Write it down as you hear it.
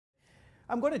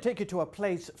I'm going to take you to a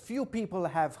place few people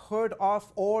have heard of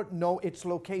or know its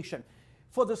location.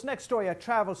 For this next story, I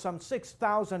traveled some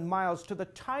 6,000 miles to the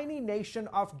tiny nation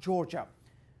of Georgia.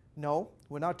 No,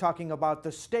 we're not talking about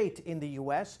the state in the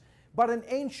U.S., but an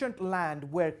ancient land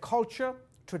where culture,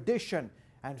 tradition,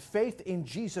 and faith in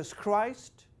Jesus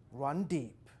Christ run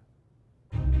deep.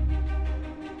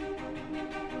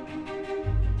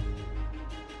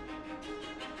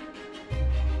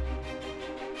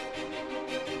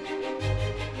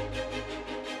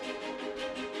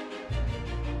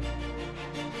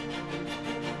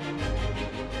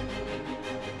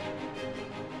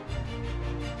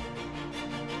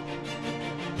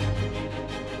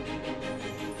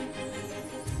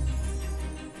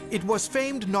 It was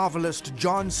famed novelist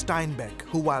John Steinbeck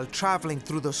who, while traveling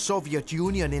through the Soviet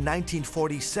Union in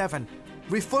 1947,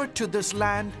 referred to this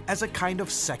land as a kind of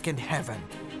second heaven.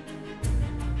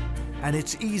 And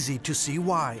it's easy to see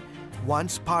why.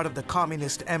 Once part of the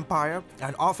Communist Empire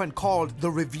and often called the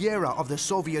Riviera of the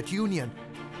Soviet Union,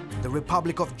 the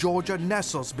Republic of Georgia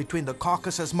nestles between the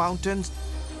Caucasus Mountains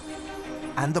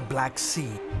and the Black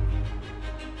Sea.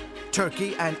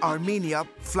 Turkey and Armenia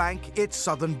flank its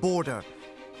southern border.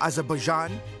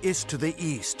 Azerbaijan is to the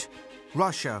east,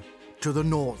 Russia to the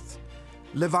north.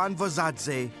 Levan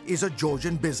Vazadze is a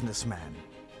Georgian businessman.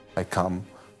 I come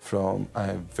from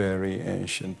a very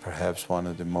ancient, perhaps one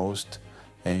of the most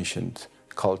ancient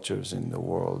cultures in the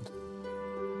world.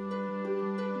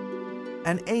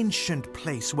 An ancient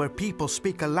place where people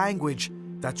speak a language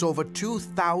that's over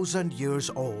 2,000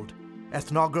 years old.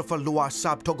 Ethnographer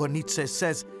Luasab Togonitse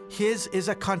says his is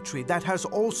a country that has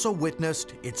also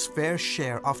witnessed its fair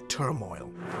share of turmoil.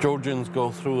 Georgians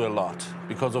go through a lot.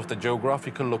 Because of the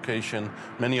geographical location,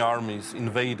 many armies,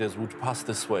 invaders would pass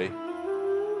this way.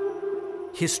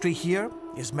 History here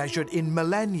is measured in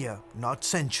millennia, not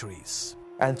centuries.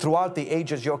 And throughout the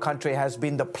ages, your country has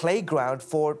been the playground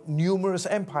for numerous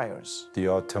empires. The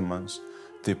Ottomans,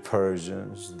 the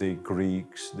Persians, the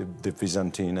Greeks, the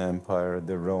Byzantine Empire,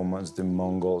 the Romans, the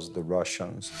Mongols, the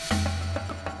Russians.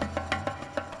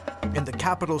 In the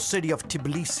capital city of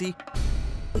Tbilisi,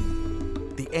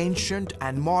 the ancient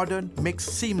and modern mix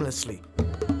seamlessly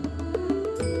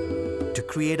to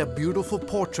create a beautiful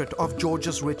portrait of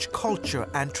Georgia's rich culture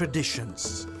and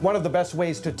traditions. One of the best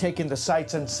ways to take in the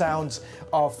sights and sounds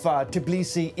of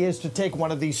Tbilisi is to take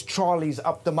one of these trolleys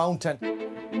up the mountain.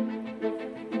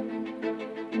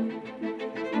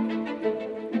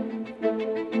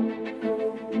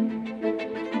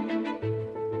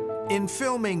 In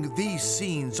filming these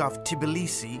scenes of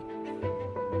Tbilisi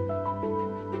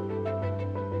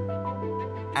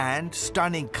and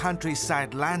stunning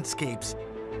countryside landscapes,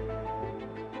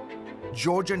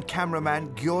 Georgian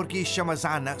cameraman Georgi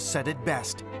Shamazana said it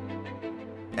best.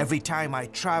 Every time I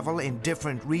travel in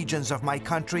different regions of my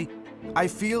country, I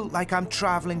feel like I'm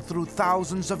traveling through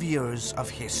thousands of years of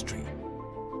history.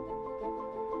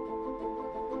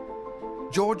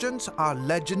 Georgians are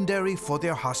legendary for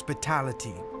their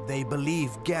hospitality. They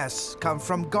believe guests come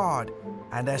from God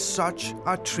and as such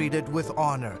are treated with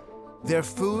honor. Their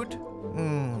food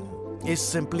is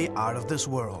simply out of this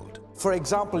world. For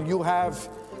example, you have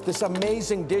this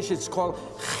amazing dish, it's called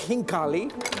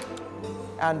khinkali,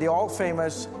 and the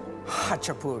all-famous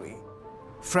hachapuri.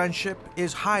 Friendship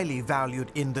is highly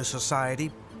valued in this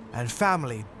society, and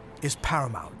family is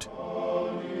paramount.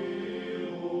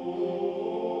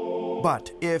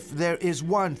 But if there is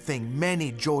one thing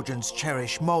many Georgians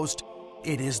cherish most,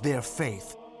 it is their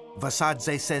faith.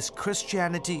 Vasadze says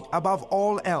Christianity, above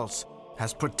all else,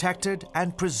 has protected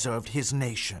and preserved his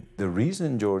nation. The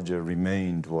reason Georgia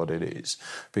remained what it is,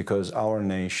 because our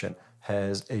nation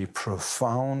has a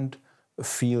profound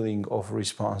feeling of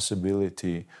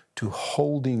responsibility to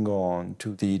holding on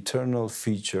to the eternal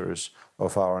features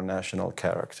of our national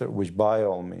character, which by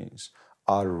all means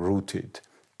are rooted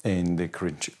in the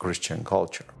Christian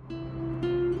culture.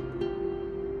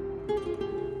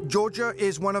 Georgia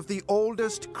is one of the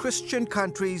oldest Christian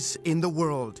countries in the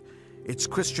world. Its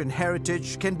Christian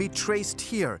heritage can be traced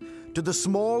here to the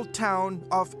small town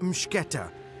of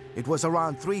Mshketa. It was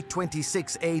around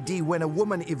 326 AD when a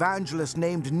woman evangelist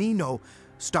named Nino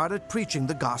started preaching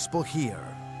the gospel here.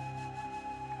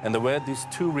 And where these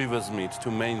two rivers meet, two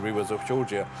main rivers of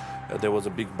Georgia, there was a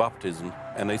big baptism.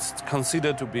 And it's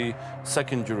considered to be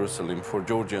second Jerusalem for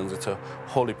Georgians. It's a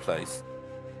holy place.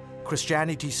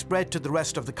 Christianity spread to the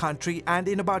rest of the country and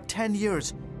in about 10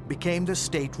 years became the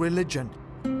state religion.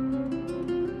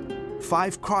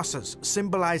 5 crosses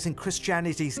symbolizing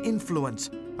Christianity's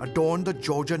influence adorn the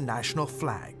Georgian national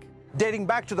flag. Dating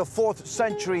back to the 4th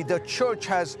century, the church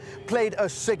has played a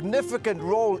significant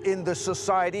role in the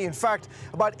society. In fact,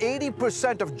 about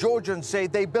 80% of Georgians say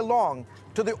they belong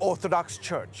to the Orthodox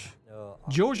Church.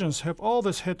 Georgians have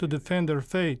always had to defend their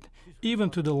faith, even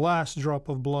to the last drop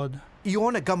of blood.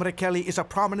 Iona Gamrekeli is a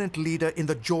prominent leader in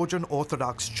the Georgian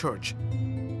Orthodox Church.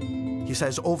 He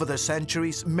says over the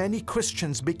centuries, many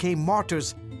Christians became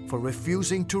martyrs for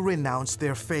refusing to renounce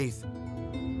their faith.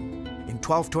 In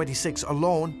 1226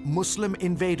 alone, Muslim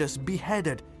invaders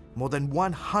beheaded more than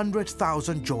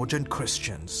 100,000 Georgian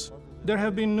Christians. There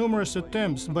have been numerous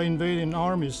attempts by invading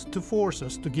armies to force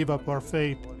us to give up our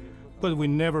faith, but we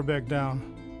never back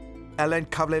down. Ellen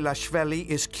Kavlelashvili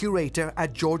is curator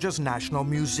at Georgia's National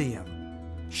Museum.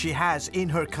 She has in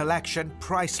her collection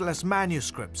priceless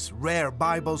manuscripts, rare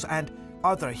Bibles, and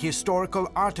other historical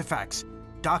artifacts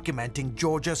documenting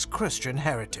Georgia's Christian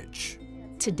heritage.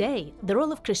 Today, the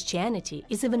role of Christianity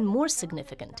is even more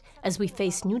significant as we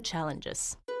face new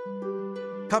challenges.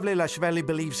 Kavlelashvili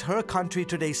believes her country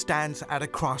today stands at a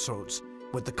crossroads,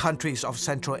 with the countries of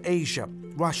Central Asia,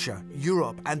 Russia,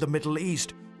 Europe, and the Middle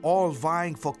East all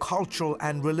vying for cultural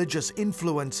and religious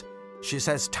influence. She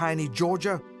says tiny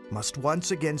Georgia must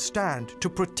once again stand to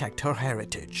protect her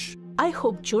heritage. I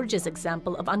hope Georgia's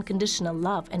example of unconditional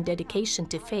love and dedication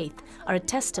to faith are a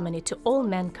testimony to all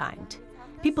mankind.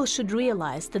 People should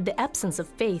realize that the absence of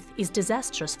faith is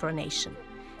disastrous for a nation.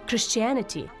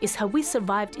 Christianity is how we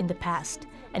survived in the past,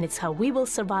 and it's how we will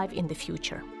survive in the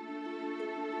future.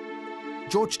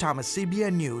 George Thomas,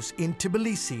 CBN News in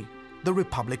Tbilisi, the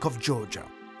Republic of Georgia.